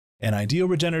An ideal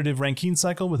regenerative Rankine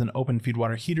cycle with an open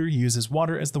feedwater heater uses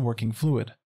water as the working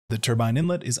fluid. The turbine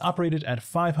inlet is operated at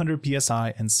 500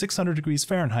 psi and 600 degrees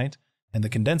Fahrenheit, and the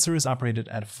condenser is operated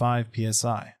at 5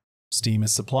 psi. Steam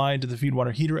is supplied to the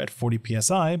feedwater heater at 40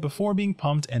 psi before being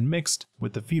pumped and mixed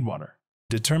with the feedwater.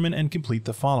 Determine and complete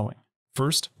the following.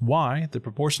 First, Y, the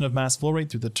proportion of mass flow rate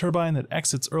through the turbine that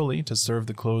exits early to serve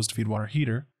the closed feedwater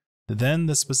heater. Then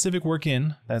the specific work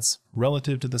in, that's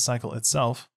relative to the cycle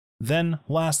itself. Then,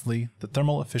 lastly, the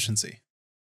thermal efficiency.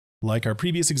 Like our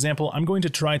previous example, I'm going to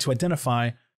try to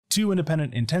identify 2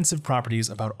 independent intensive properties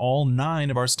about all 9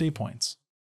 of our state points.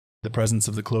 The presence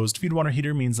of the closed feedwater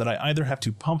heater means that I either have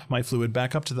to pump my fluid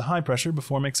back up to the high pressure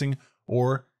before mixing,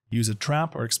 or use a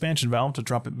trap or expansion valve to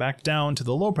drop it back down to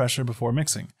the low pressure before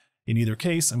mixing. In either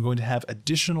case, I'm going to have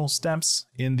additional steps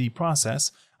in the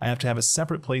process. I have to have a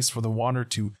separate place for the water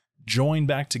to join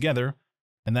back together,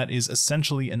 and that is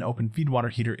essentially an open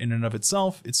feedwater heater in and of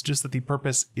itself. It's just that the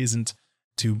purpose isn't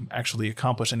to actually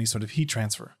accomplish any sort of heat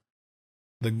transfer.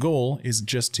 The goal is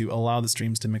just to allow the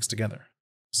streams to mix together.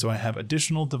 So I have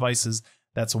additional devices.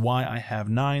 That's why I have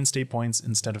 9 state points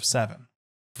instead of 7.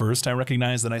 First, I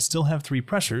recognize that I still have 3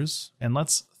 pressures, and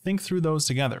let's think through those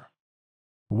together.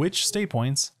 Which state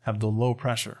points have the low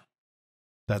pressure?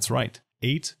 That's right,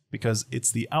 8, because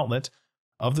it's the outlet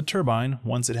of the turbine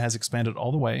once it has expanded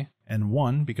all the way, and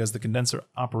 1 because the condenser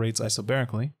operates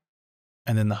isobarically.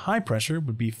 And then the high pressure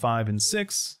would be 5 and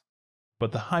 6,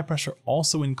 but the high pressure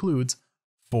also includes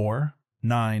 4,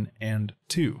 9, and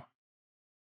 2.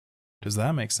 Does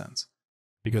that make sense?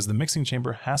 Because the mixing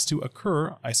chamber has to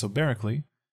occur isobarically,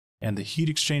 and the heat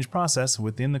exchange process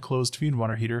within the closed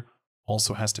feedwater heater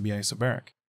also has to be isobaric.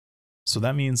 So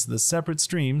that means the separate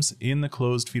streams in the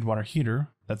closed feedwater heater,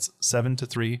 that's 7 to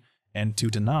 3 and 2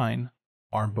 to 9,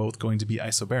 are both going to be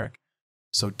isobaric.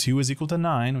 So 2 is equal to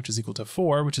 9, which is equal to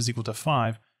 4, which is equal to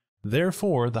 5.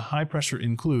 Therefore, the high pressure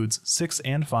includes 6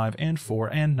 and 5 and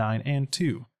 4 and 9 and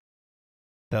 2.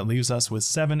 That leaves us with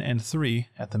 7 and 3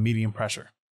 at the medium pressure.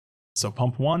 So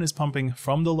pump 1 is pumping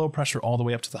from the low pressure all the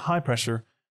way up to the high pressure.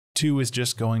 2 is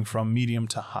just going from medium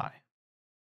to high.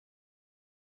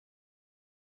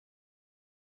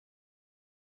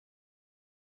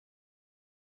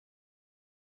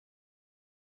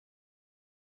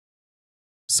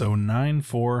 So 9,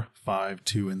 4, 5,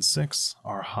 2, and 6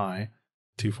 are high,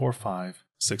 2, 4, 5,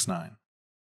 6, 9.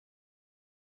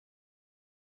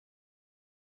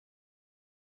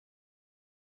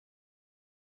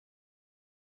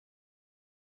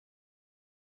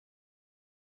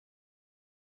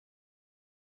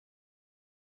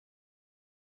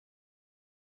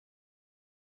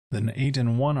 Then 8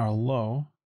 and 1 are low.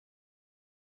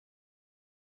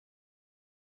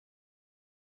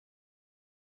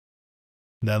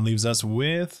 That leaves us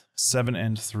with 7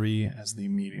 and 3 as the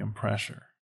medium pressure.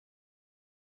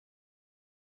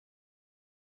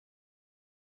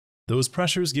 Those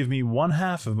pressures give me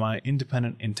 1/2 of my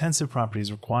independent intensive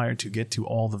properties required to get to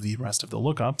all of the rest of the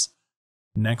lookups.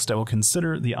 Next, I will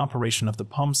consider the operation of the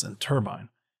pumps and turbine.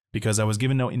 Because I was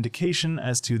given no indication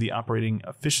as to the operating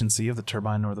efficiency of the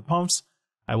turbine or the pumps,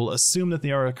 I will assume that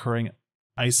they are occurring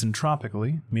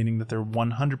isentropically, meaning that they're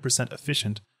 100%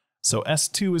 efficient. So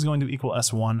S2 is going to equal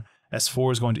S1,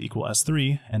 S4 is going to equal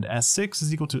S3, and S6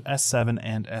 is equal to S7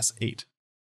 and S8.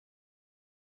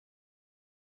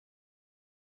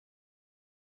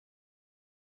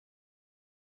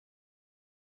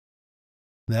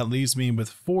 That leaves me with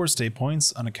 4 state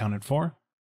points unaccounted for.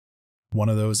 One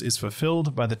of those is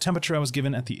fulfilled by the temperature I was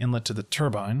given at the inlet to the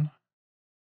turbine.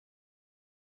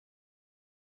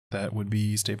 That would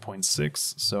be state point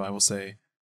 6, so I will say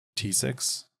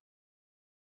T6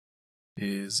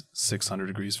 is 600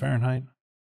 degrees Fahrenheit,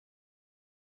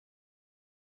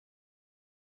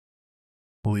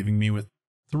 leaving me with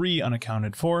 3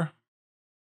 unaccounted for.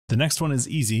 The next one is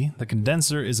easy. The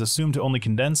condenser is assumed to only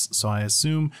condense, so I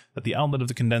assume that the outlet of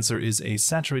the condenser is a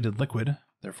saturated liquid.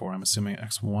 Therefore, I'm assuming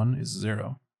X1 is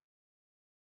 0.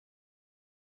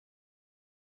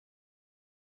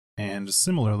 And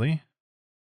similarly,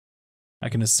 I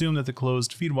can assume that the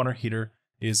closed feedwater heater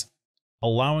is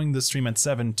allowing the stream at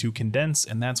 7 to condense,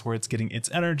 and that's where it's getting its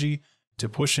energy to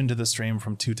push into the stream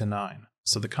from 2 to 9.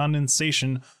 So the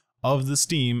condensation of the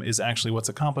steam is actually what's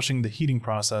accomplishing the heating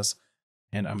process,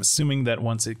 and I'm assuming that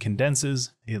once it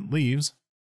condenses, it leaves,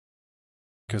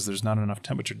 because there's not enough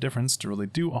temperature difference to really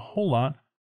do a whole lot.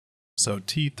 So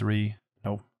T3,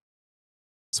 nope.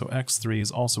 So X3 is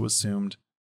also assumed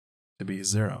to be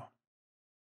 0.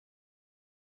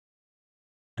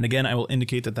 And again, I will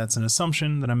indicate that that's an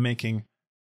assumption that I'm making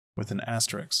with an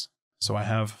asterisk. So I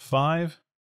have 5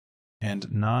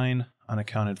 and 9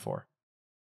 unaccounted for.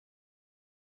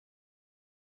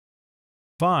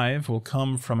 5 will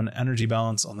come from an energy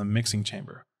balance on the mixing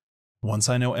chamber. Once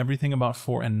I know everything about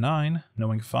 4 and 9,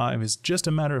 knowing 5 is just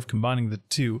a matter of combining the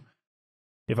two.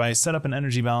 If I set up an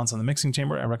energy balance on the mixing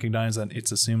chamber, I recognize that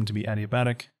it's assumed to be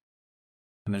adiabatic,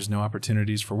 and there's no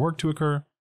opportunities for work to occur.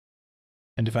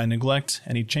 And if I neglect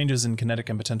any changes in kinetic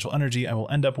and potential energy, I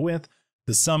will end up with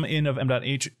the sum in of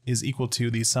m.h is equal to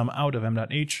the sum out of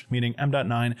m.h, meaning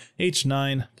m.9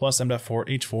 h9 plus m.4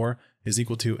 h4 is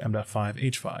equal to m.5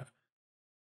 h5.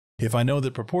 If I know the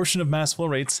proportion of mass flow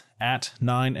rates at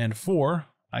 9 and 4,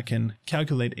 I can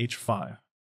calculate h5.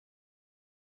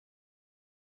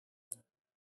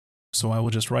 So I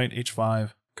will just write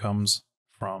h5 comes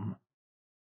from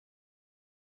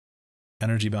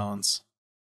energy balance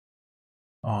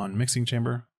on mixing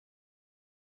chamber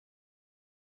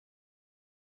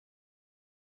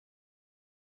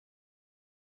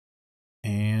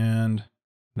and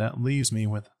that leaves me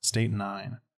with state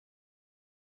 9.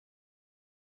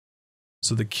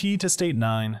 So the key to state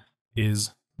 9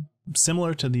 is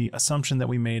similar to the assumption that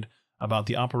we made about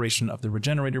the operation of the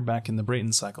regenerator back in the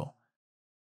Brayton cycle.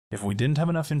 If we didn't have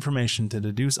enough information to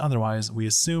deduce otherwise, we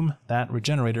assume that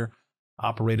regenerator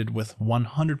operated with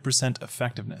 100%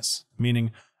 effectiveness,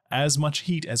 meaning as much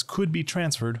heat as could be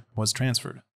transferred was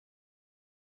transferred.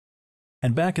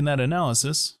 And back in that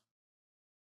analysis,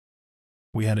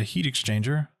 we had a heat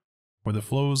exchanger where the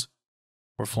flows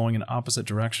were flowing in opposite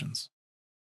directions.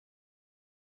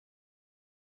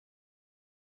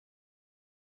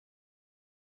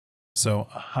 So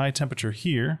a high temperature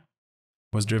here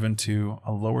was driven to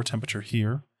a lower temperature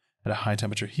here, and a high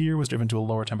temperature here was driven to a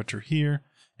lower temperature here.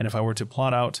 And if I were to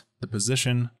plot out the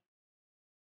position,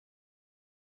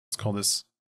 let's call this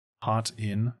hot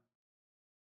in,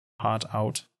 hot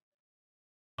out,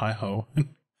 hi ho,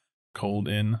 cold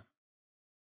in,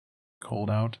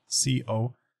 cold out,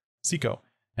 CO, SECO.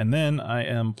 And then I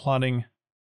am plotting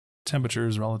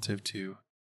temperatures relative to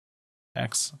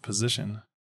X position.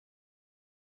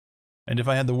 And if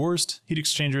I had the worst heat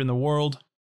exchanger in the world,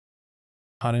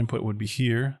 hot input would be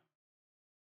here,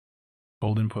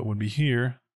 cold input would be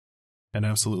here, and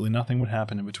absolutely nothing would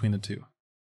happen in between the two.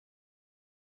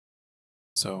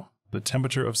 So the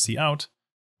temperature of C out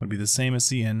would be the same as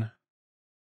C in,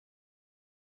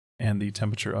 and the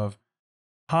temperature of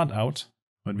hot out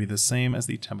would be the same as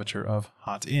the temperature of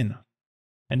hot in.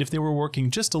 And if they were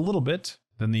working just a little bit,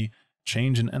 then the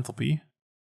change in enthalpy,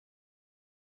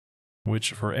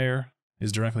 which for air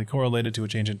is directly correlated to a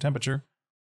change in temperature,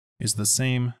 is the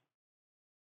same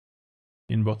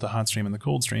in both the hot stream and the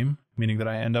cold stream, meaning that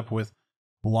I end up with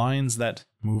lines that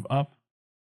move up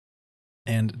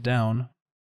and down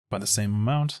by the same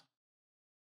amount.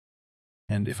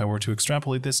 And if I were to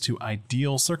extrapolate this to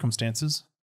ideal circumstances,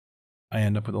 I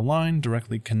end up with a line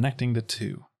directly connecting the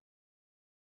two.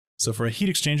 So for a heat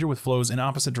exchanger with flows in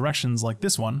opposite directions like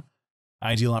this one,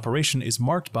 ideal operation is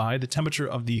marked by the temperature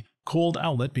of the cold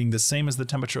outlet being the same as the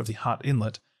temperature of the hot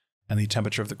inlet, and the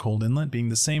temperature of the cold inlet being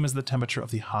the same as the temperature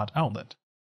of the hot outlet.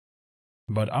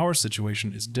 But our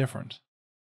situation is different.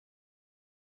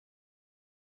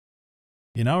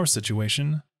 In our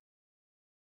situation,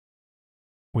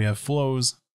 we have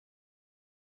flows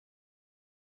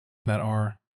that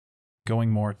are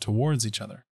going more towards each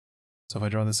other. So if I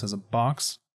draw this as a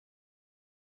box,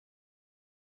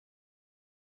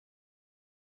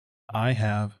 I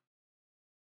have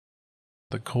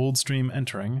the cold stream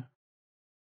entering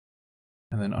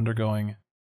and then undergoing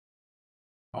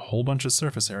a whole bunch of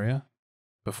surface area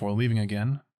before leaving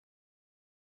again.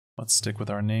 Let's stick with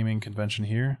our naming convention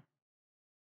here.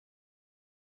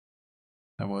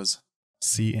 That was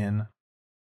C in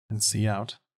and C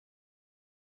out.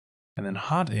 And then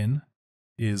hot in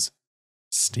is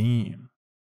steam.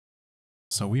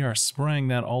 So we are spraying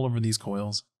that all over these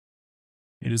coils.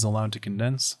 It is allowed to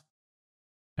condense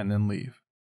and then leave.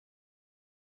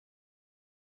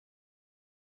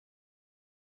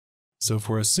 So if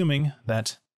we're assuming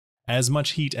that as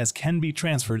much heat as can be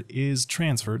transferred is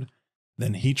transferred,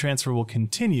 then heat transfer will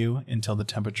continue until the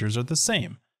temperatures are the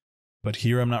same. But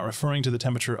here I'm not referring to the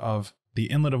temperature of the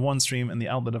inlet of one stream and the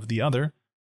outlet of the other.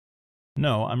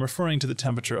 No, I'm referring to the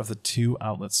temperature of the two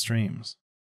outlet streams.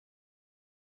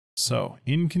 So,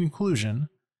 in conclusion,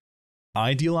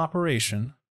 ideal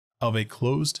operation of a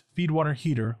closed feedwater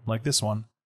heater like this one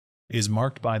is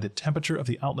marked by the temperature of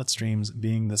the outlet streams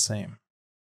being the same.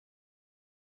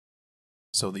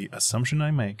 So the assumption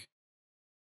I make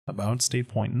about state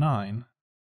point 9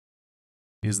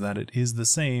 is that it is the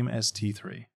same as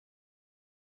T3.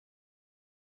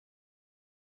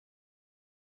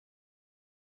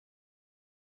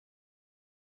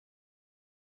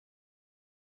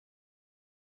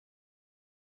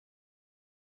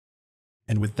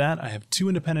 And with that, I have two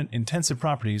independent intensive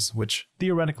properties, which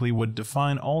theoretically would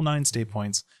define all 9 state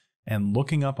points, and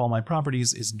looking up all my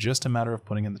properties is just a matter of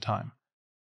putting in the time.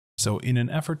 So in an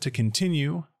effort to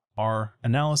continue our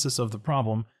analysis of the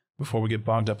problem before we get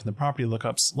bogged up in the property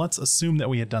lookups, let's assume that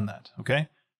we had done that, okay?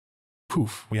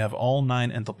 Poof, we have all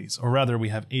 9 enthalpies, or rather we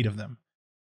have 8 of them.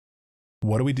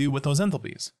 What do we do with those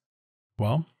enthalpies?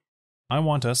 Well, I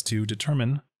want us to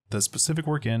determine the specific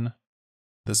work in,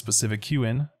 the specific Q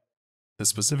in, the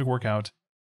specific work out,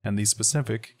 and the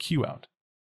specific Q out.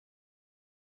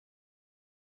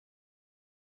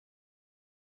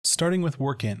 Starting with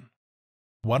work in,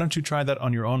 why don't you try that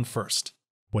on your own first?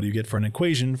 What do you get for an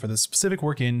equation for the specific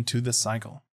work in to the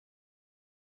cycle?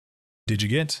 Did you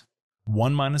get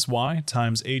 1 minus y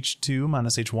times h2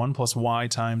 minus h1 plus y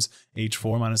times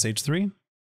h4 minus h3?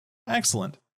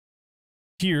 Excellent.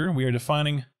 Here we are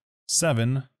defining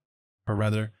 7, or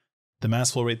rather, the mass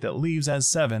flow rate that leaves as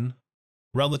 7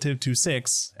 relative to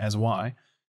 6 as y,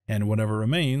 and whatever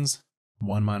remains,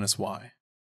 1 minus y.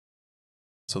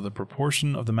 So the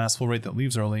proportion of the mass flow rate that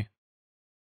leaves early,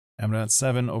 m dot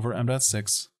 7 over m dot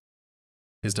 6,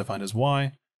 is defined as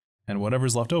y, and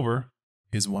whatever's left over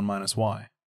is 1 minus y.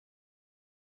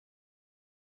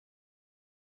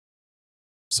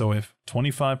 So if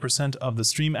 25% of the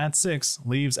stream at 6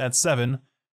 leaves at 7,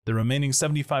 the remaining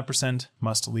 75%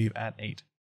 must leave at 8.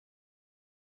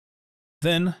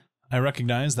 Then I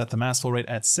recognize that the mass flow rate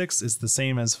at 6 is the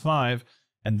same as 5,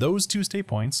 and those two state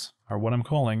points are what I'm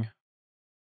calling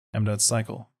m dot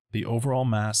cycle, the overall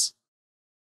mass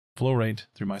flow rate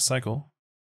through my cycle.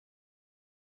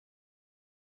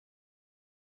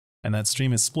 And that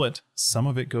stream is split. Some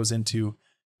of it goes into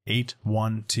 8,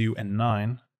 1, 2, and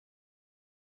 9.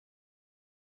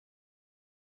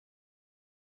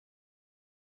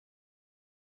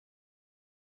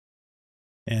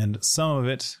 And some of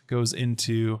it goes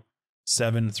into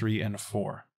 7, 3, and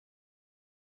 4.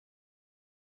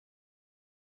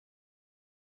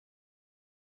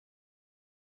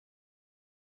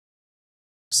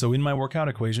 So in my workout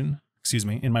equation,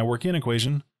 in my work in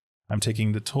equation, I'm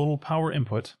taking the total power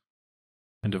input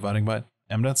and dividing by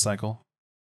m dot cycle.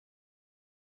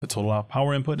 The total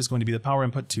power input is going to be the power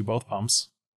input to both pumps.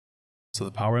 So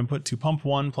the power input to pump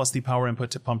 1 plus the power input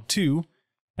to pump 2,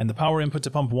 and the power input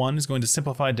to pump 1 is going to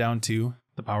simplify down to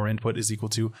the power input is equal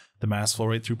to the mass flow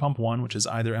rate through pump 1, which is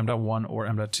either m dot 1 or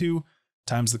m dot 2,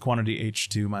 times the quantity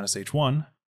h2 minus h1.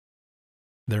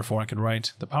 Therefore, I could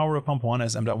write the power of pump 1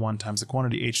 as m dot 1 times the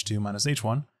quantity h2 minus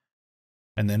h1.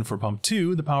 And then for pump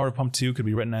 2, the power of pump 2 could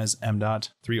be written as m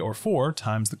dot 3 or 4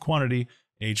 times the quantity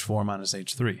h4 minus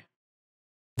h3.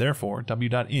 Therefore, w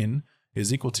dot in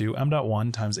is equal to m dot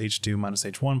 1 times h2 minus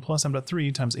h1 plus m dot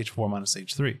 3 times h4 minus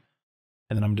h3.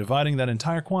 And then I'm dividing that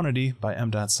entire quantity by m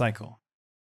dot cycle.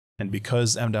 And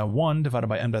because m dot 1 divided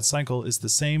by m dot cycle is the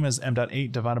same as m dot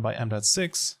 8 divided by m dot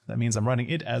 6, that means I'm writing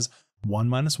it as 1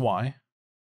 minus y.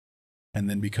 And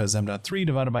then because m dot 3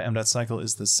 divided by m dot cycle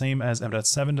is the same as m dot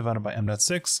 7 divided by m dot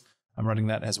 6, I'm writing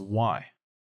that as y.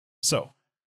 So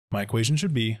my equation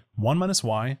should be 1 minus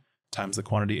y times the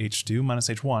quantity h2 minus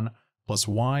h1 plus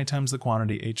y times the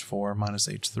quantity h4 minus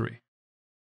h3.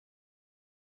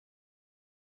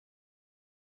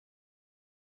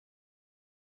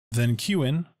 Then Q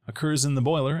in occurs in the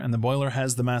boiler, and the boiler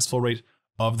has the mass flow rate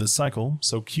of the cycle.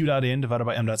 So Q dot in divided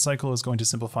by m dot cycle is going to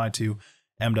simplify to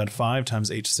m dot 5 times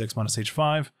h6 minus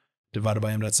h5 divided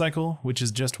by m dot cycle, which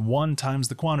is just 1 times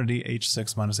the quantity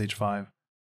h6 minus h5,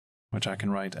 which I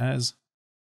can write as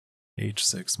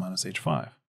h6 minus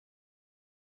h5.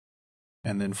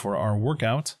 And then for our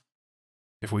workout,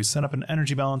 if we set up an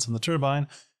energy balance on the turbine,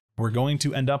 we're going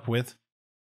to end up with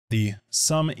the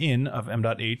sum in of m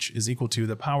dot h is equal to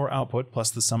the power output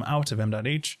plus the sum out of m dot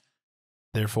h.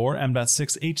 Therefore, m dot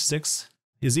 6 h6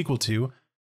 is equal to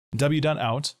w dot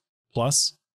out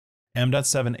plus m dot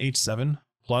 7 h7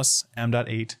 plus m dot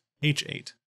 8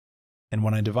 h8. And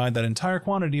when I divide that entire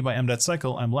quantity by m dot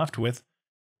cycle, I'm left with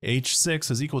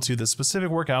h6 is equal to the specific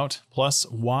work out plus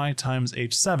y times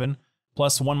h7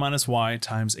 plus 1 minus y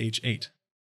times h8.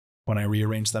 When I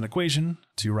rearrange that equation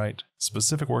to write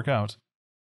specific work out,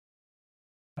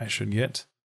 I should get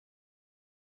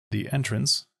the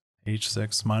entrance,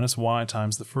 h6 minus y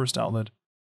times the first outlet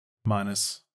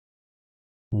minus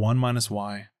 1 minus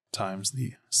y times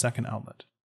the second outlet.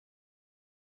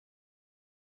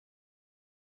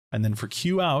 And then for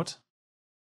Q out,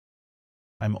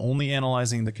 I'm only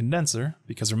analyzing the condenser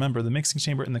because remember the mixing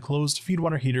chamber and the closed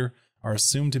feedwater heater are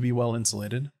assumed to be well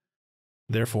insulated.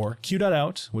 Therefore, Q dot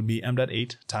out would be m dot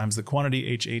 8 times the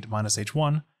quantity h8 minus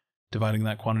h1. Dividing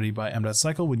that quantity by m dot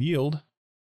cycle would yield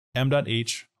m dot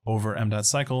h over m dot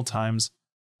cycle times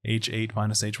h8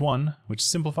 minus h1, which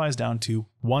simplifies down to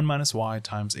 1 minus y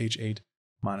times h8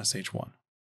 minus h1.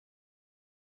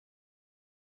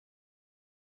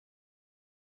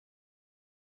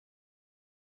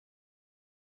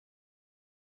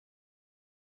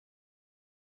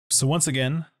 So once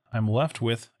again, I'm left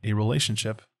with a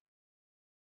relationship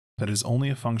that is only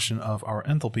a function of our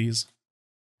enthalpies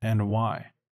and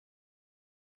y.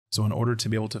 So in order to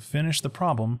be able to finish the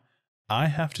problem, I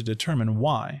have to determine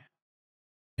y.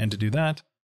 And to do that,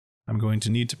 I'm going to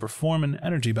need to perform an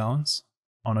energy balance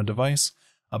on a device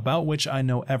about which I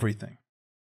know everything.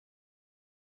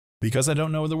 Because I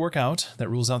don't know the work out, that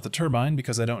rules out the turbine.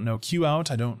 Because I don't know Q out,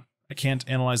 I can't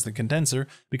analyze the condenser.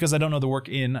 Because I don't know the work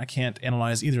in, I can't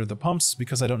analyze either of the pumps.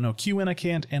 Because I don't know Q in, I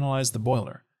can't analyze the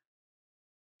boiler.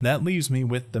 That leaves me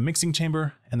with the mixing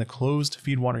chamber and the closed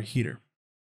feedwater heater.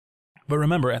 But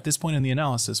remember, at this point in the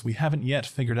analysis, we haven't yet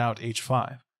figured out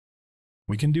H5.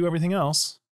 We can do everything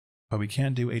else, but we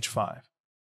can't do H5.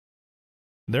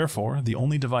 Therefore, the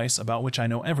only device about which I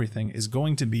know everything is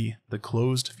going to be the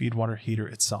closed feedwater heater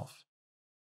itself.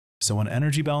 So an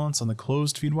energy balance on the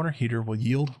closed feedwater heater will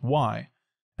yield Y,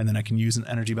 and then I can use an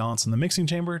energy balance in the mixing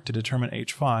chamber to determine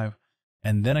H5,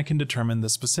 and then I can determine the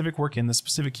specific work in, the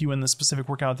specific Q in, the specific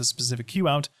work out, the specific Q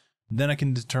out. Then I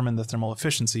can determine the thermal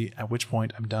efficiency, at which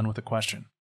point I'm done with the question.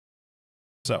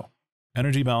 So,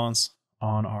 energy balance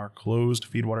on our closed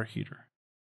feedwater heater.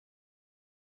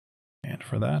 And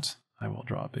for that, I will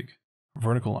draw a big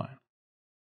vertical line.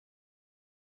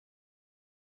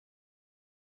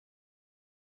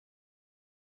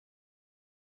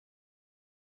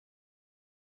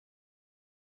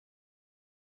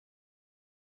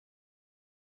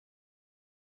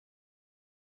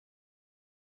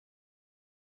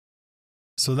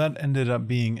 So that ended up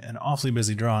being an awfully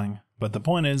busy drawing, but the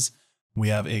point is, we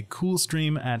have a cool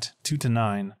stream at 2 to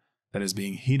 9 that is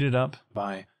being heated up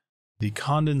by the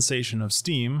condensation of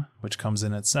steam, which comes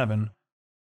in at 7,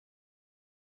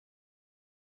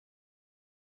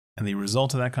 and the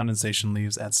result of that condensation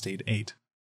leaves at state 8.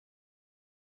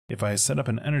 If I set up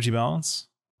an energy balance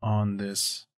on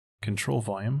this control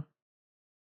volume,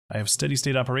 I have steady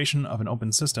state operation of an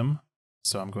open system,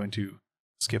 so I'm going to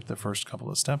skip the first couple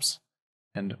of steps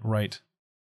and write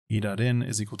E dot in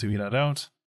is equal to E dot out.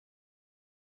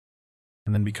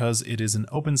 And then because it is an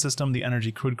open system, the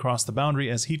energy could cross the boundary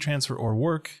as heat transfer or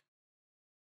work.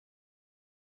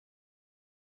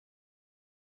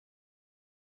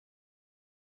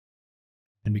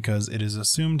 And because it is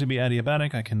assumed to be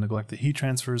adiabatic, I can neglect the heat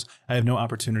transfers. I have no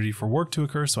opportunity for work to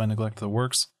occur, so I neglect the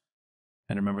works.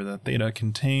 And remember that theta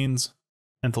contains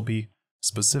enthalpy,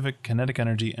 specific kinetic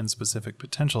energy, and specific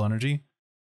potential energy.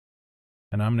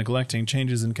 And I'm neglecting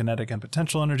changes in kinetic and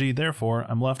potential energy, therefore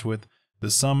I'm left with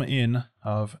the sum in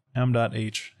of m dot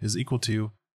h is equal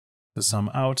to the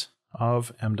sum out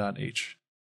of m dot h.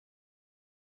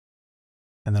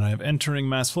 And then I have entering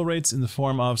mass flow rates in the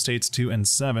form of states 2 and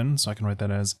 7, so I can write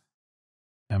that as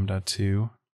m dot 2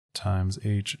 times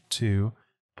h2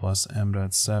 plus m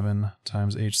dot 7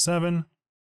 times h7.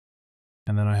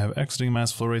 And then I have exiting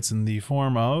mass flow rates in the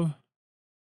form of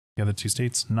the other two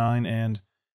states, 9 and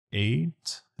 8?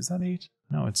 Is that 8?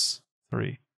 No, it's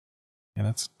 3. Yeah,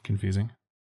 that's confusing.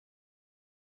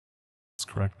 Let's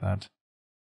correct that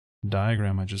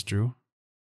diagram I just drew.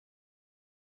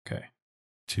 Okay.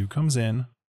 2 comes in,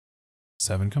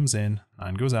 7 comes in,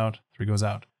 9 goes out, 3 goes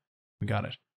out. We got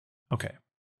it. Okay.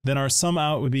 Then our sum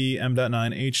out would be m.9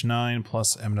 h9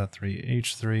 plus m.3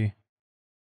 h3.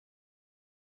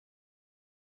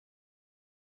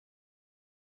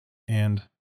 And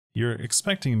you're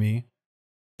expecting me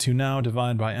to now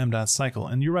divide by m dot cycle.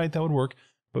 And you're right, that would work.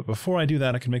 But before I do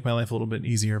that, I can make my life a little bit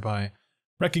easier by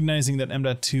recognizing that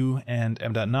m.2 and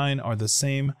m.9 are the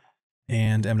same,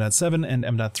 and m.7 and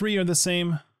m.3 are the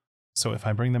same. So if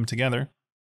I bring them together,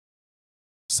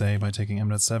 say by taking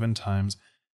m.7 times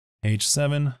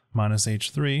h7 minus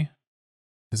h3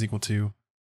 is equal to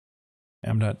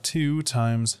m.2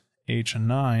 times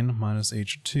h9 minus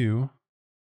h2.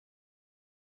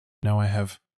 Now I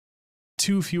have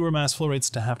 2 fewer mass flow rates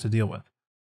to have to deal with.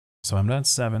 So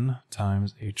m.7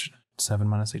 times h7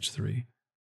 minus h3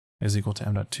 is equal to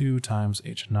m.2 times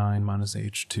h9 minus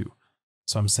h2.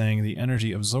 So I'm saying the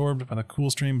energy absorbed by the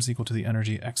cool stream is equal to the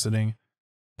energy exiting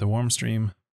the warm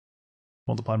stream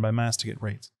multiplied by mass to get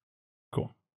rates.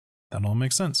 Cool. That all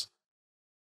makes sense.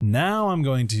 Now I'm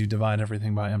going to divide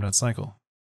everything by m dot cycle.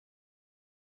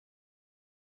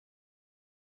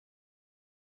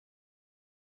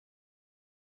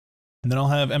 And then I'll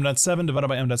have m.7 divided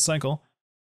by m.cycle,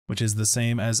 which is the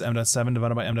same as m.7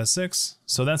 divided by m.6.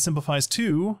 So that simplifies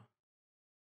to,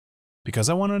 because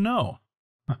I want to know.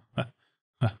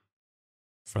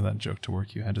 for that joke to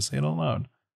work, you had to say it out loud.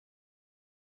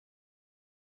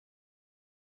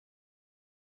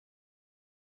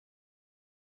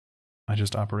 I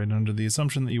just operated under the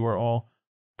assumption that you are all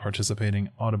participating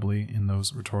audibly in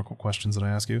those rhetorical questions that I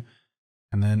ask you.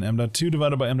 And then m.2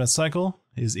 divided by m.cycle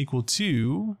is equal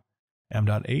to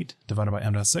m.8 divided by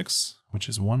m.6, which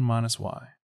is 1 minus y.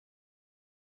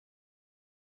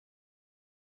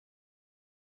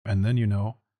 And then you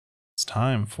know it's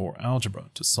time for algebra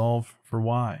to solve for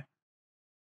y.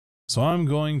 So I'm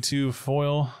going to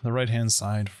FOIL the right-hand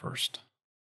side first.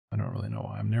 I don't really know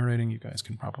why I'm narrating. You guys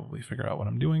can probably figure out what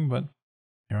I'm doing, but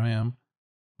here I am.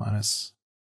 Minus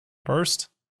first,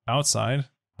 outside,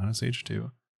 minus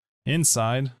h2.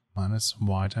 Inside, minus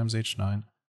y times h9.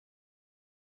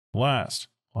 Last,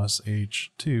 plus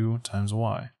h2 times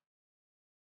y.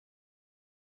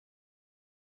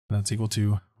 That's equal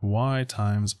to y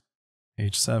times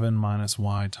h7 minus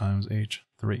y times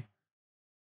h3.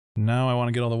 Now I want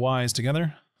to get all the y's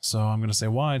together, so I'm going to say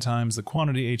y times the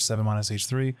quantity h7 minus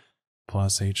h3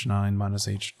 plus h9 minus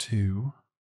h2.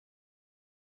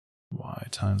 Y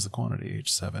times the quantity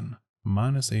h7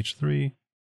 minus h3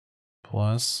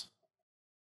 plus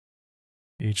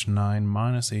h9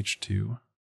 minus h2.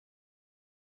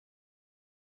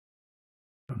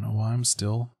 Don't know why I'm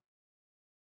still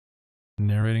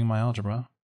narrating my algebra.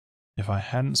 If I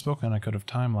hadn't spoken, I could have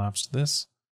time-lapsed this.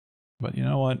 But you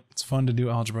know what? It's fun to do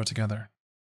algebra together.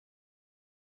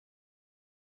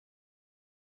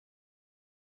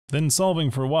 Then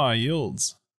solving for y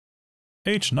yields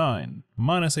h9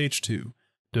 minus h2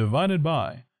 divided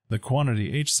by the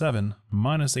quantity h7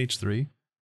 minus h3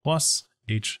 plus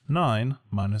h9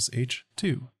 minus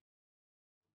h2.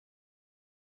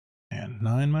 And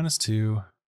 9 minus 2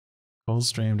 full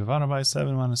stream divided by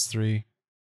 7 minus 3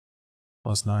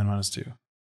 plus 9 minus 2.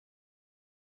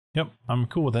 Yep, I'm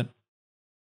cool with it.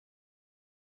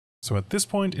 So at this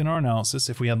point in our analysis,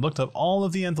 if we had looked up all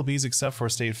of the enthalpies except for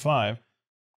state 5,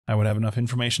 I would have enough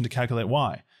information to calculate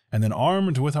y. And then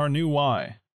armed with our new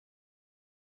y,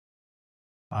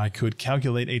 I could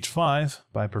calculate H5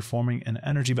 by performing an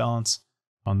energy balance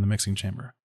on the mixing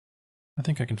chamber. I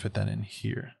think I can fit that in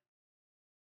here.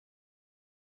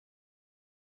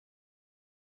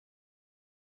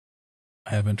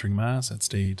 I have entering mass at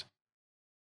state,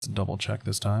 let's double check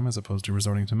this time as opposed to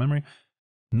resorting to memory,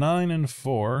 9 and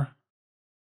 4,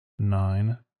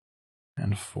 9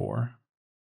 and 4,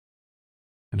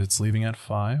 and it's leaving at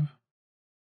 5.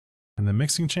 And the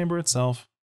mixing chamber itself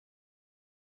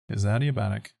is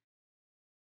adiabatic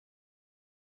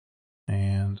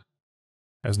and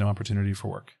has no opportunity for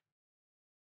work.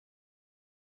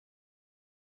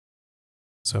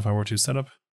 So if I were to set up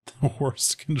the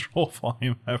worst control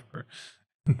volume ever,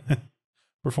 and then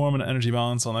perform an energy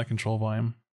balance on that control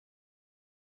volume,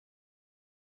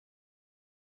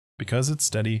 because it's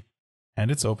steady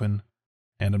and it's open,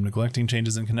 and I'm neglecting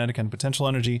changes in kinetic and potential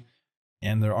energy,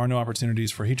 and there are no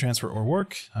opportunities for heat transfer or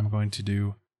work, I'm going to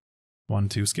do 1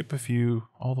 to skip a few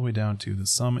all the way down to the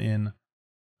sum in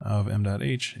of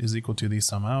m.h is equal to the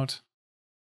sum out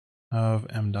of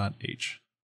m.h.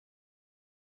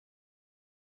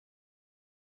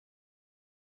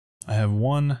 I have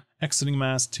 1 exiting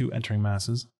mass, 2 entering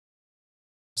masses.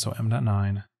 So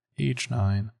m.9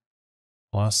 h9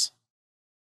 plus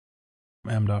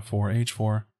m.4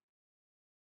 h4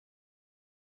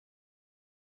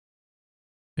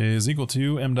 is equal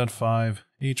to m.5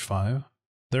 h5.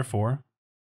 Therefore,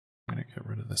 I'm going to get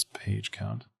rid of this page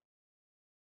count.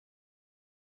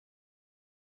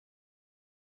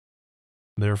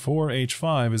 Therefore,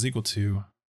 h5 is equal to,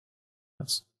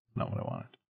 that's not what I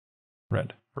wanted,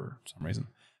 red for some reason.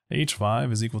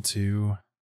 h5 is equal to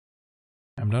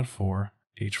m.4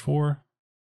 h4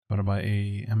 divided by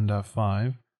a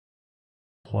m.5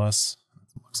 plus,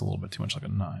 it looks a little bit too much like a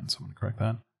 9, so I'm going to correct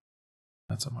that.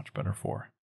 That's a much better 4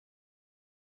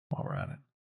 while we're at it.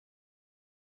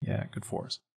 Yeah, good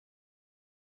 4s.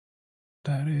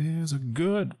 That is a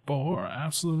good 4,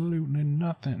 absolutely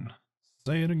nothing.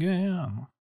 Say it again.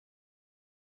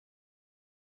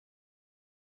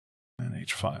 And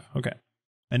h5, okay.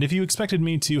 And if you expected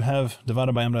me to have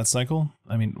divided by m.cycle,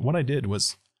 I mean, what I did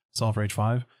was solve for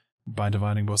h5 by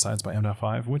dividing both sides by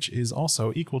m.5, which is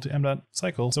also equal to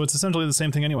m.cycle, so it's essentially the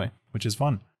same thing anyway, which is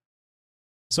fun.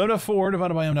 So m.4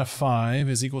 divided by m.5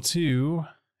 is equal to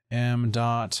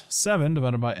m.7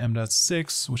 divided by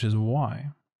m.6, which is y.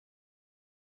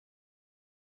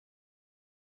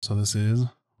 So this is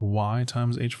y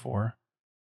times h4.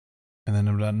 And then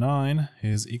m.9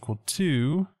 is equal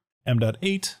to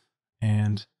m.8,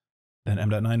 and then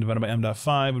m.9 divided by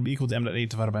m.5 would be equal to m.8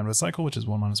 divided by m.cycle, which is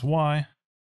 1 minus y.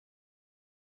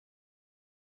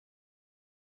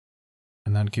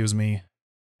 And that gives me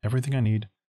everything I need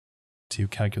to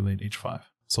calculate H5.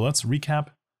 So let's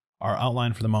recap our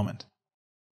outline for the moment.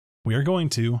 We are going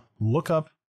to look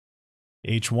up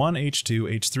H1,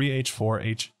 H2, H3,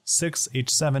 H4, H6,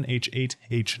 H7, H8,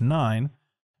 H9,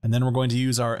 and then we're going to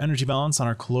use our energy balance on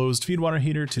our closed feedwater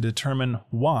heater to determine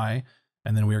Y,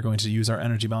 and then we are going to use our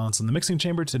energy balance in the mixing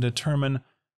chamber to determine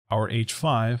our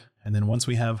H5, and then once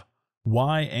we have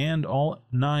Y and all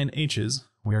 9 H's,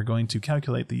 we are going to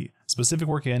calculate the specific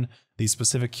work in, the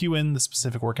specific Q in, the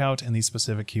specific work out, and the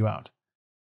specific Q out.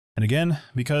 And again,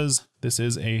 because this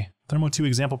is a Thermo 2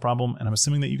 example problem, and I'm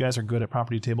assuming that you guys are good at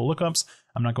property table lookups,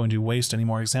 I'm not going to waste any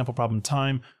more example problem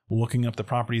time looking up the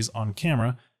properties on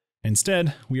camera.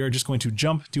 Instead, we are just going to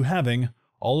jump to having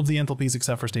all of the enthalpies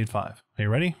except for state 5. Are you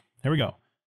ready? Here we go.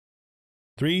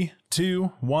 3,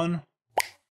 2, 1.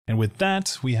 And with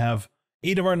that, we have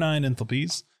 8 of our 9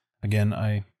 enthalpies. Again,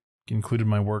 I included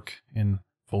my work in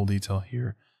full detail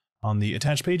here on the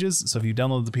attached pages. So if you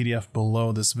download the PDF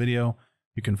below this video,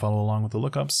 you can follow along with the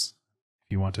lookups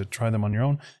if you want to try them on your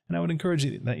own. And I would encourage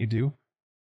you that you do.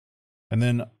 And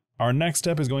then our next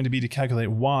step is going to be to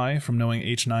calculate Y from knowing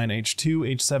H9,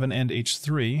 H2, H7, and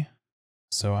H3.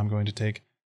 So I'm going to take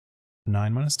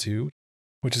 9 minus 2,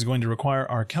 which is going to require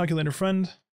our calculator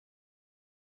friend.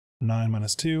 9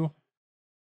 minus 2,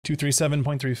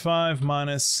 237.35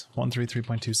 minus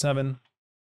 133.27.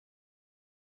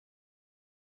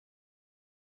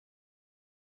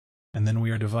 And then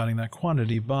we are dividing that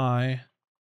quantity by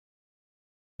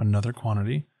another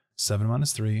quantity, 7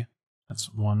 minus 3,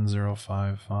 that's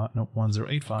 1055, nope,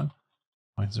 1085.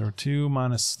 0.02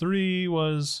 minus 3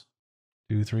 was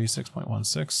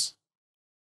 236.16.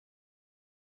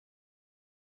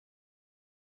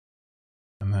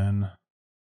 And then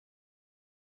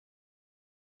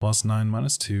plus 9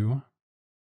 minus 2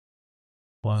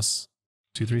 plus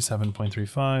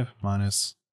 237.35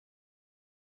 minus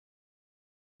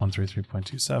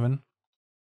 133.27. And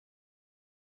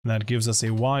that gives us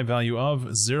a Y value of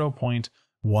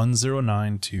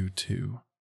 0.10922.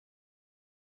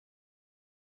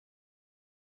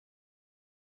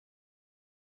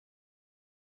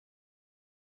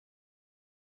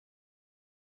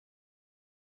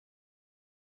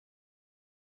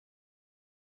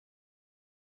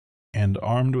 And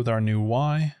armed with our new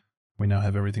Y, we now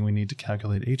have everything we need to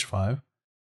calculate H5,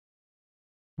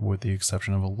 with the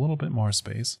exception of a little bit more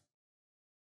space.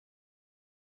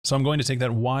 So I'm going to take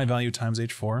that Y value times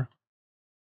H4.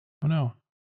 Oh no,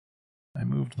 I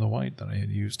moved the white that I had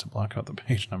used to block out the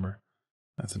page number.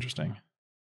 That's interesting.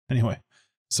 Anyway,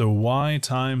 so Y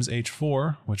times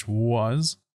H4, which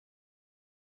was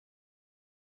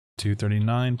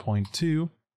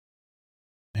 239.2,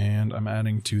 and I'm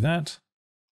adding to that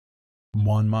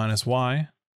 1 minus Y.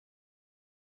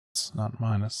 It's not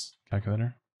minus,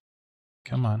 calculator.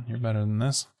 Come on, you're better than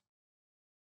this.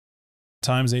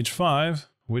 Times H5,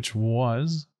 which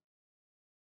was...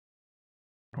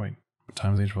 Wait,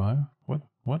 times H5?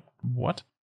 What?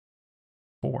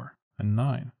 4 and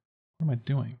 9. What am I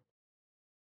doing?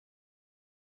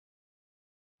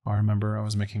 I remember I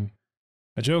was making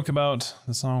a joke about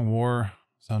the song War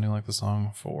sounding like the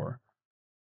song 4.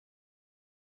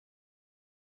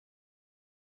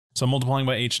 So I'm multiplying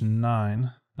by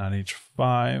H9, not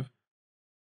H5.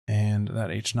 And that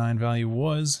H9 value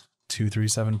was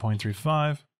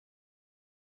 237.35.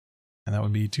 And that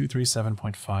would be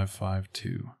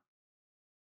 237.552.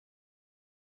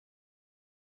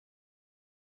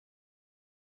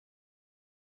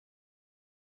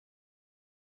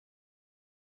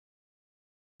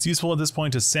 It's useful at this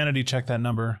point to sanity check that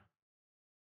number.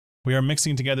 We are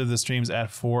mixing together the streams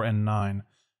at 4 and 9.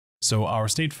 So our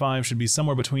state 5 should be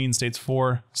somewhere between state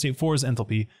 4's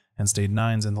enthalpy and state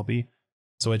 9's enthalpy.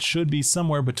 So it should be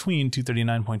somewhere between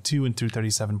 239.2 and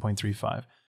 237.35.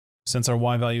 Since our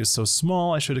Y value is so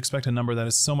small, I should expect a number that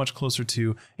is so much closer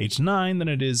to H9 than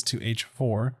it is to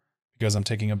H4, because I'm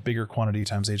taking a bigger quantity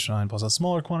times H9 plus a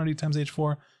smaller quantity times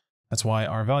H4. That's why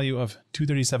our value of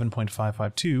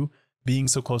 237.552 being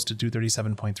so close to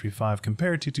 237.35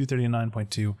 compared to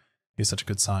 239.2 is such a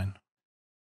good sign.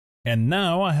 And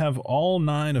now I have all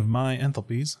 9 of my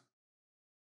enthalpies.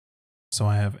 So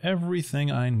I have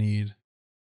everything I need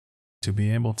to be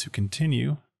able to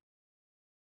continue.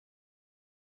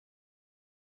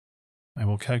 I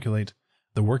will calculate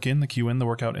the work in, the Q in, the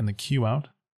work out, and the Q out,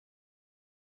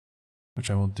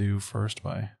 which I will do first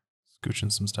by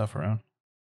scooching some stuff around.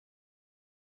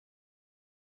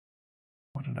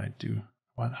 What did I do?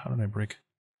 How did I break?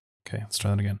 Okay, let's try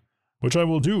that again. Which I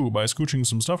will do by scooching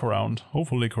some stuff around,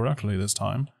 hopefully correctly this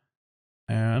time.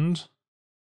 And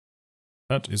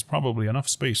that is probably enough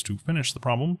space to finish the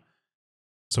problem.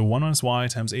 So 1 minus y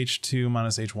times h2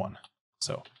 minus h1.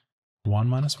 So 1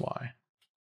 minus y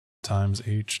times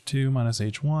h2 minus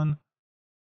h1,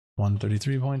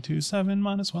 133.27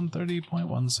 minus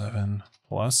 130.17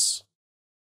 plus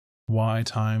y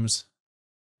times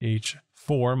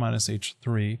h4 minus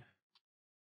h3.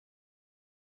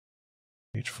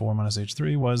 h4 minus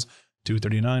h3 was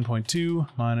 239.2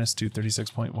 minus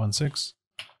 236.16.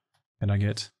 And I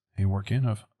get a work in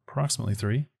of approximately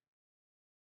 3.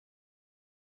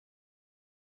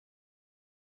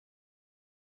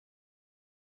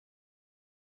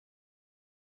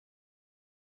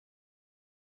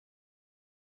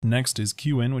 Next is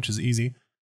Q in, which is easy.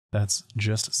 That's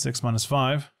just 6 minus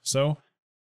 5. So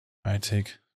I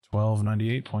take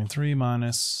 1298.3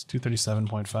 minus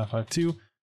 237.552, and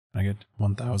I get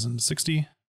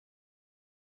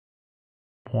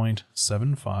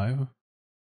 1060.75.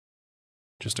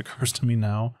 Just occurs to me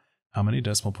now how many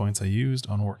decimal points I used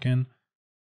on work in.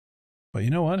 But you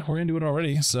know what? We're into it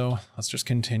already, so let's just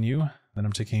continue. Then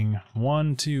I'm taking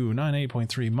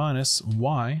 1298.3 minus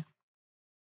y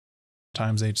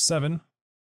times h7.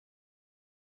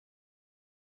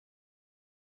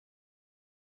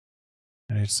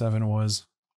 And h7 was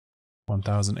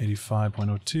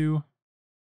 1085.02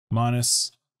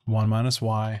 minus 1 minus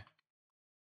y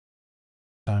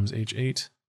times h8,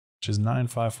 which is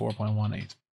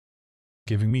 954.18,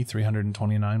 giving me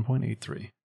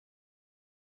 329.83.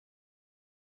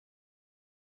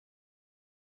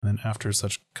 And then after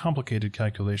such complicated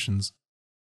calculations,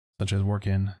 such as work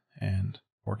in and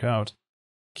work out,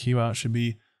 Q out should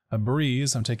be a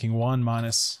breeze. I'm taking 1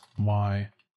 minus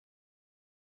y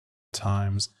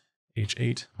times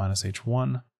h8 minus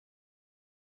h1.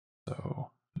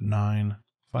 So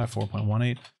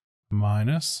 954.18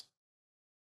 minus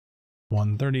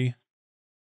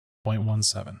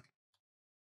 130.17,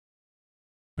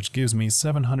 which gives me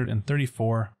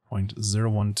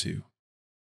 734.012.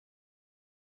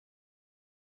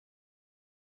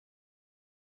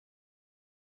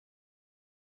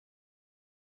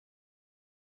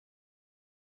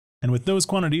 And with those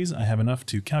quantities, I have enough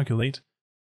to calculate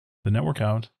the net work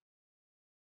out,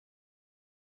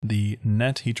 the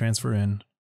net heat transfer in,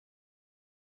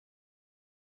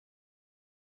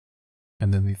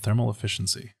 and then the thermal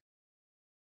efficiency.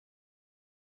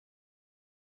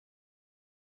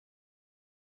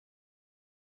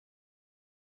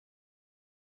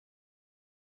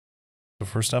 So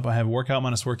first up, I have work out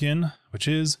minus work in, which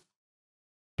is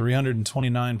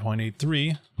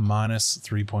 329.83 minus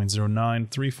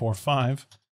 3.09345.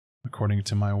 According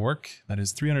to my work, that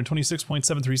is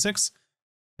 326.736.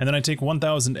 And then I take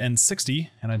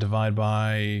 1060 and I divide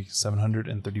by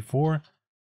 734,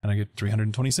 and I get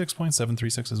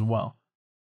 326.736 as well.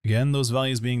 Again, those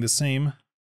values being the same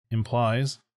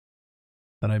implies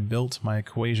that I built my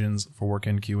equations for work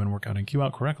in Q and work out in Q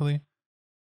out correctly,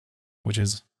 which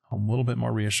is a little bit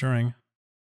more reassuring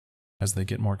as they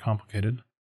get more complicated.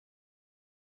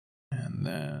 And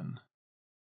then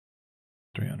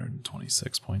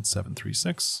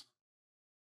 326.736.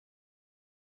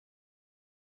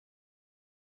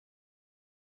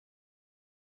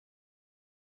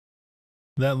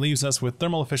 That leaves us with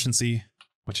thermal efficiency,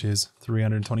 which is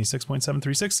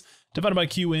 326.736 divided by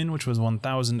Q in, which was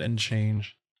 1000 and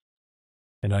change.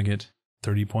 And I get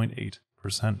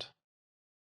 30.8%.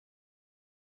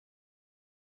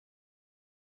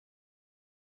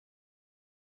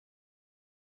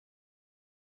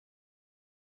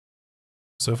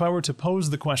 So if I were to pose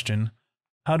the question,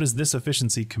 how does this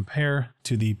efficiency compare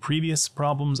to the previous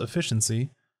problem's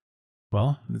efficiency?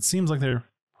 Well, it seems like they're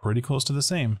pretty close to the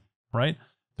same, right?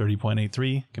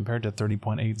 30.83 compared to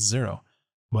 30.80.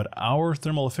 But our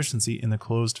thermal efficiency in the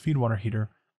closed feedwater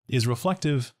heater is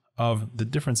reflective of the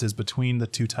differences between the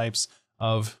two types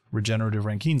of regenerative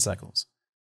Rankine cycles.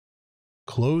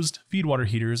 Closed feedwater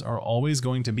heaters are always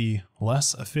going to be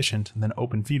less efficient than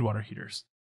open feedwater heaters.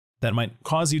 That might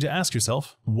cause you to ask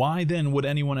yourself, why then would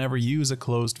anyone ever use a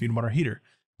closed feedwater heater?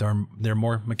 They're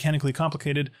more mechanically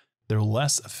complicated, they're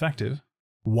less effective.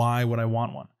 Why would I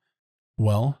want one?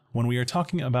 Well, when we are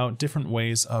talking about different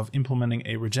ways of implementing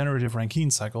a regenerative Rankine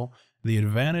cycle, the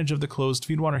advantage of the closed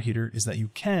feedwater heater is that you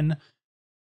can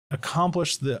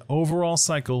accomplish the overall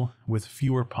cycle with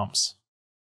fewer pumps.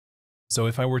 So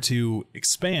if I were to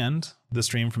expand the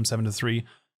stream from 7 to 3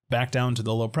 back down to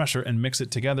the low pressure and mix it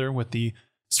together with the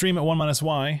stream at 1 minus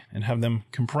y and have them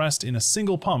compressed in a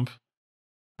single pump,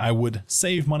 I would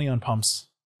save money on pumps,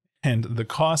 and the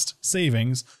cost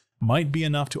savings might be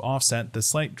enough to offset the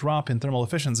slight drop in thermal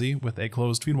efficiency with a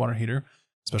closed feedwater heater,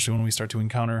 especially when we start to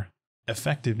encounter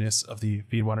effectiveness of the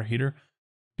feedwater heater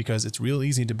because it's real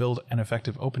easy to build an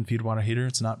effective open feed water heater.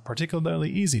 It's not particularly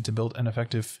easy to build an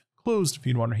effective closed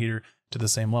feed water heater to the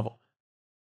same level.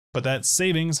 But that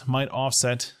savings might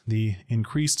offset the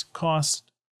increased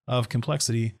cost of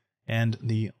complexity and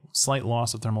the slight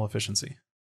loss of thermal efficiency.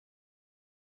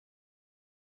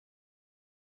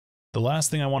 The last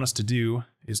thing I want us to do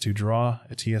is to draw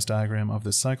a TS diagram of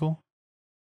this cycle.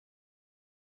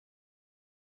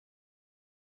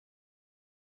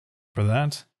 For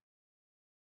that,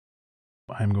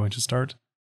 I'm going to start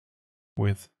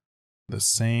with the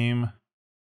same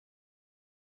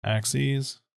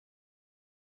axes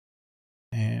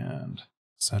and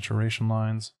saturation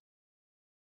lines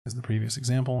as the previous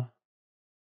example.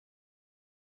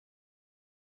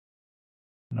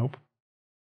 Nope.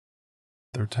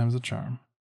 Third time's the charm.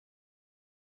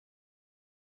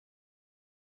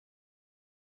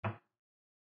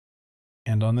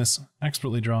 And on this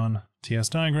expertly drawn TS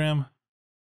diagram,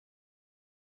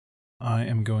 I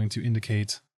am going to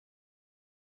indicate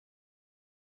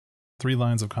 3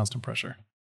 lines of constant pressure.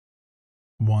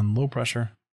 1 low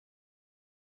pressure,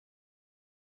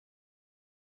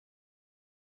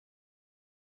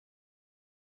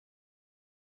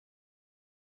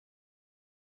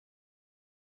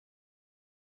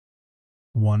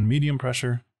 1 medium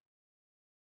pressure,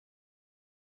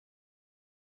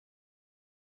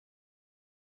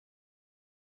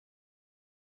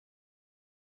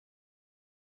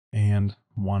 and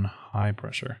 1 high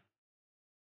pressure.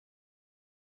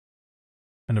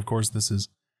 And of course, this is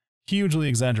hugely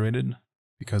exaggerated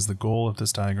because the goal of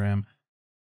this diagram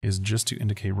is just to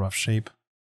indicate rough shape.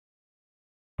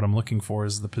 What I'm looking for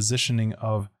is the positioning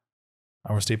of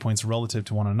our state points relative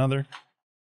to one another.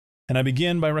 And I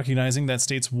begin by recognizing that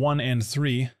states 1 and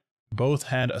 3 both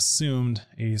had assumed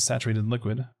a saturated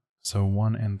liquid. So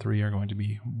 1 and 3 are going to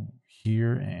be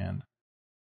here and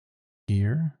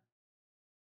here.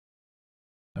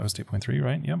 That was state point 3,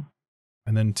 right? Yep.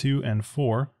 And then 2 and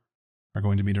 4 are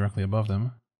going to be directly above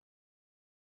them.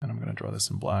 And I'm going to draw this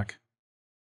in black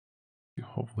to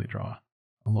hopefully draw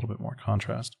a little bit more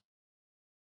contrast.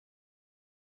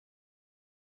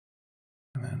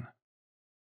 And then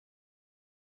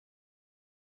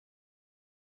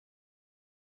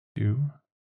 2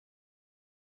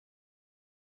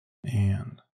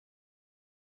 and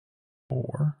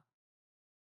 4.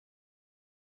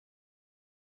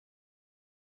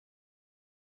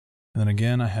 And then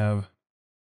again, I have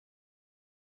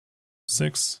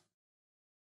 6,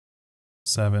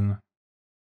 7,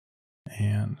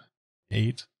 and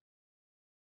 8,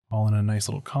 all in a nice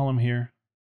little column here.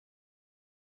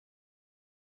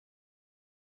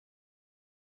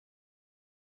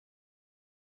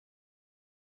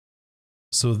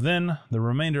 So then the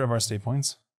remainder of our state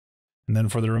points, and then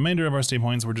for the remainder of our state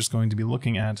points, we're just going to be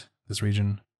looking at this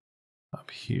region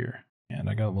up here. And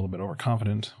I got a little bit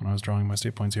overconfident when I was drawing my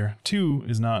state points here. 2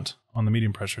 is not on the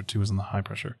medium pressure, 2 is on the high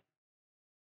pressure.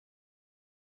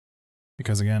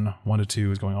 Because again, 1 to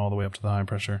 2 is going all the way up to the high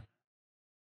pressure.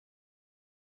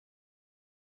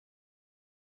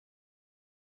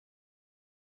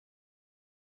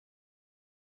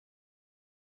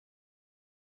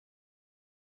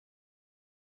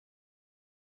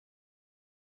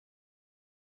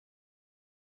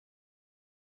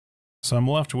 So I'm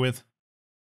left with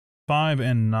 5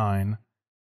 and 9,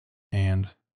 and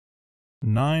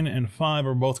 9 and 5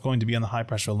 are both going to be on the high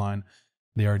pressure line.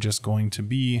 They are just going to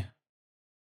be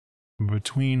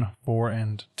between 4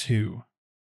 and 2.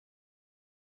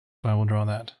 So I will draw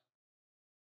that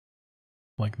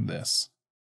like this.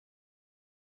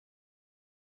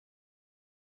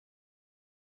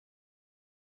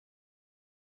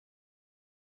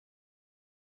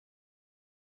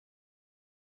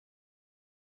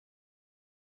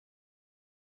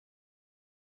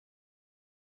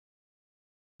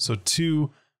 So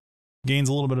 2 gains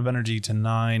a little bit of energy to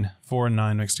 9, 4 and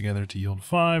 9 mixed together to yield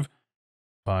 5.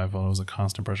 5 follows a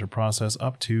constant pressure process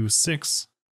up to 6.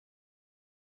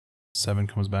 7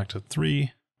 comes back to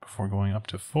 3 before going up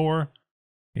to 4.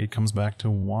 8 comes back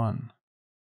to 1.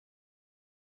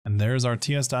 And there's our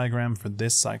TS diagram for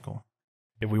this cycle.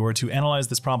 If we were to analyze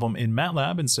this problem in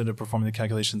MATLAB instead of performing the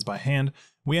calculations by hand,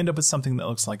 we end up with something that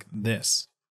looks like this.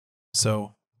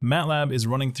 So MATLAB is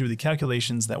running through the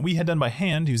calculations that we had done by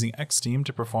hand using Xsteam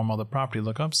to perform all the property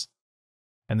lookups,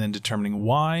 and then determining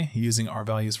Y using our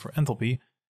values for enthalpy,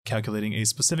 calculating a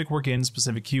specific work in,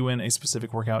 specific Q in, a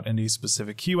specific work out, and a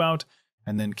specific Q out,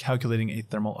 and then calculating a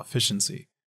thermal efficiency.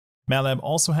 MATLAB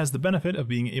also has the benefit of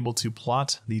being able to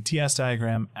plot the TS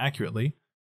diagram accurately.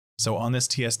 So on this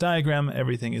TS diagram,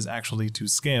 everything is actually to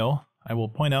scale. I will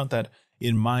point out that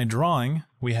in my drawing,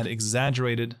 we had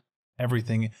exaggerated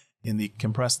everything in the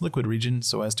compressed liquid region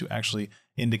so as to actually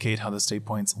indicate how the state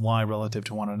points lie relative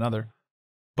to one another.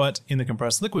 But in the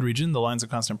compressed liquid region, the lines of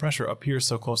constant pressure appear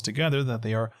so close together that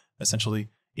they are essentially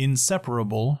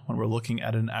inseparable when we're looking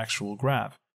at an actual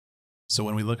graph. So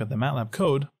when we look at the MATLAB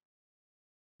code,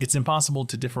 it's impossible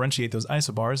to differentiate those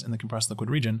isobars in the compressed liquid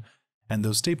region, and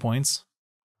those state points,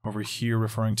 over here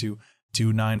referring to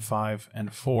 2, 9, 5,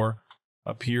 and 4,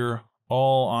 appear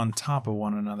all on top of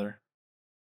one another.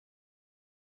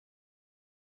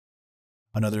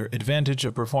 Another advantage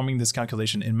of performing this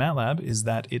calculation in MATLAB is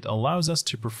that it allows us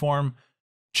to perform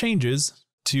changes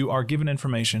to our given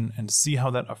information and see how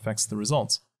that affects the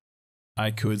results.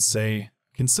 I could say,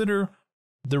 consider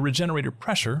the regenerator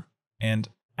pressure and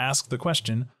ask the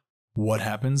question, what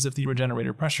happens if the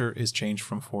regenerator pressure is changed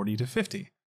from 40 to 50?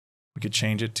 We could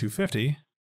change it to 50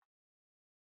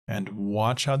 and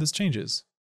watch how this changes.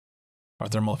 Our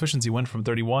thermal efficiency went from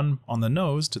 31 on the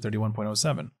nose to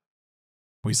 31.07.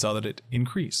 We saw that it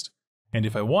increased. And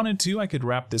if I wanted to, I could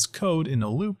wrap this code in a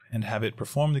loop and have it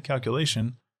perform the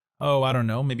calculation, I don't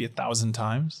know, maybe 1,000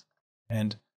 times,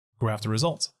 and graph the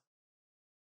results.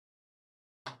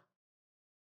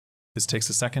 This takes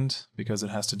a second because it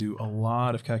has to do a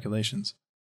lot of calculations.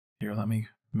 Here, let me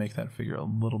make that figure a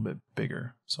little bit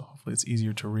bigger, so hopefully it's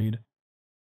easier to read.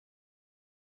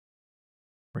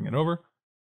 Bring it over.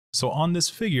 So on this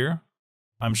figure,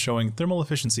 I'm showing thermal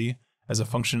efficiency as a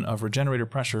function of regenerator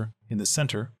pressure in the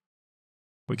center.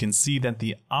 We can see that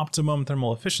the optimum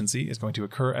thermal efficiency is going to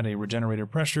occur at a regenerator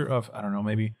pressure of, I don't know,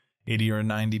 maybe 80 or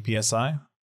 90 psi.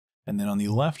 And then on the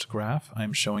left graph,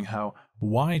 I'm showing how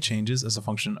y changes as a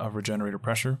function of regenerator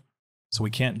pressure. So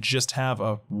we can't just have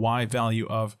a y value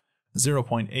of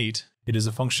 0.8. It is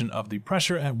a function of the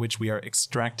pressure at which we are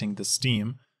extracting the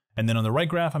steam. And then on the right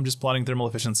graph, I'm just plotting thermal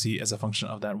efficiency as a function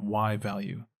of that y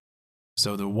value.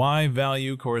 So the y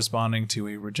value corresponding to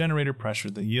a regenerator pressure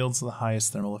that yields the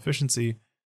highest thermal efficiency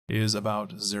is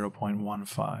about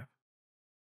 0.15.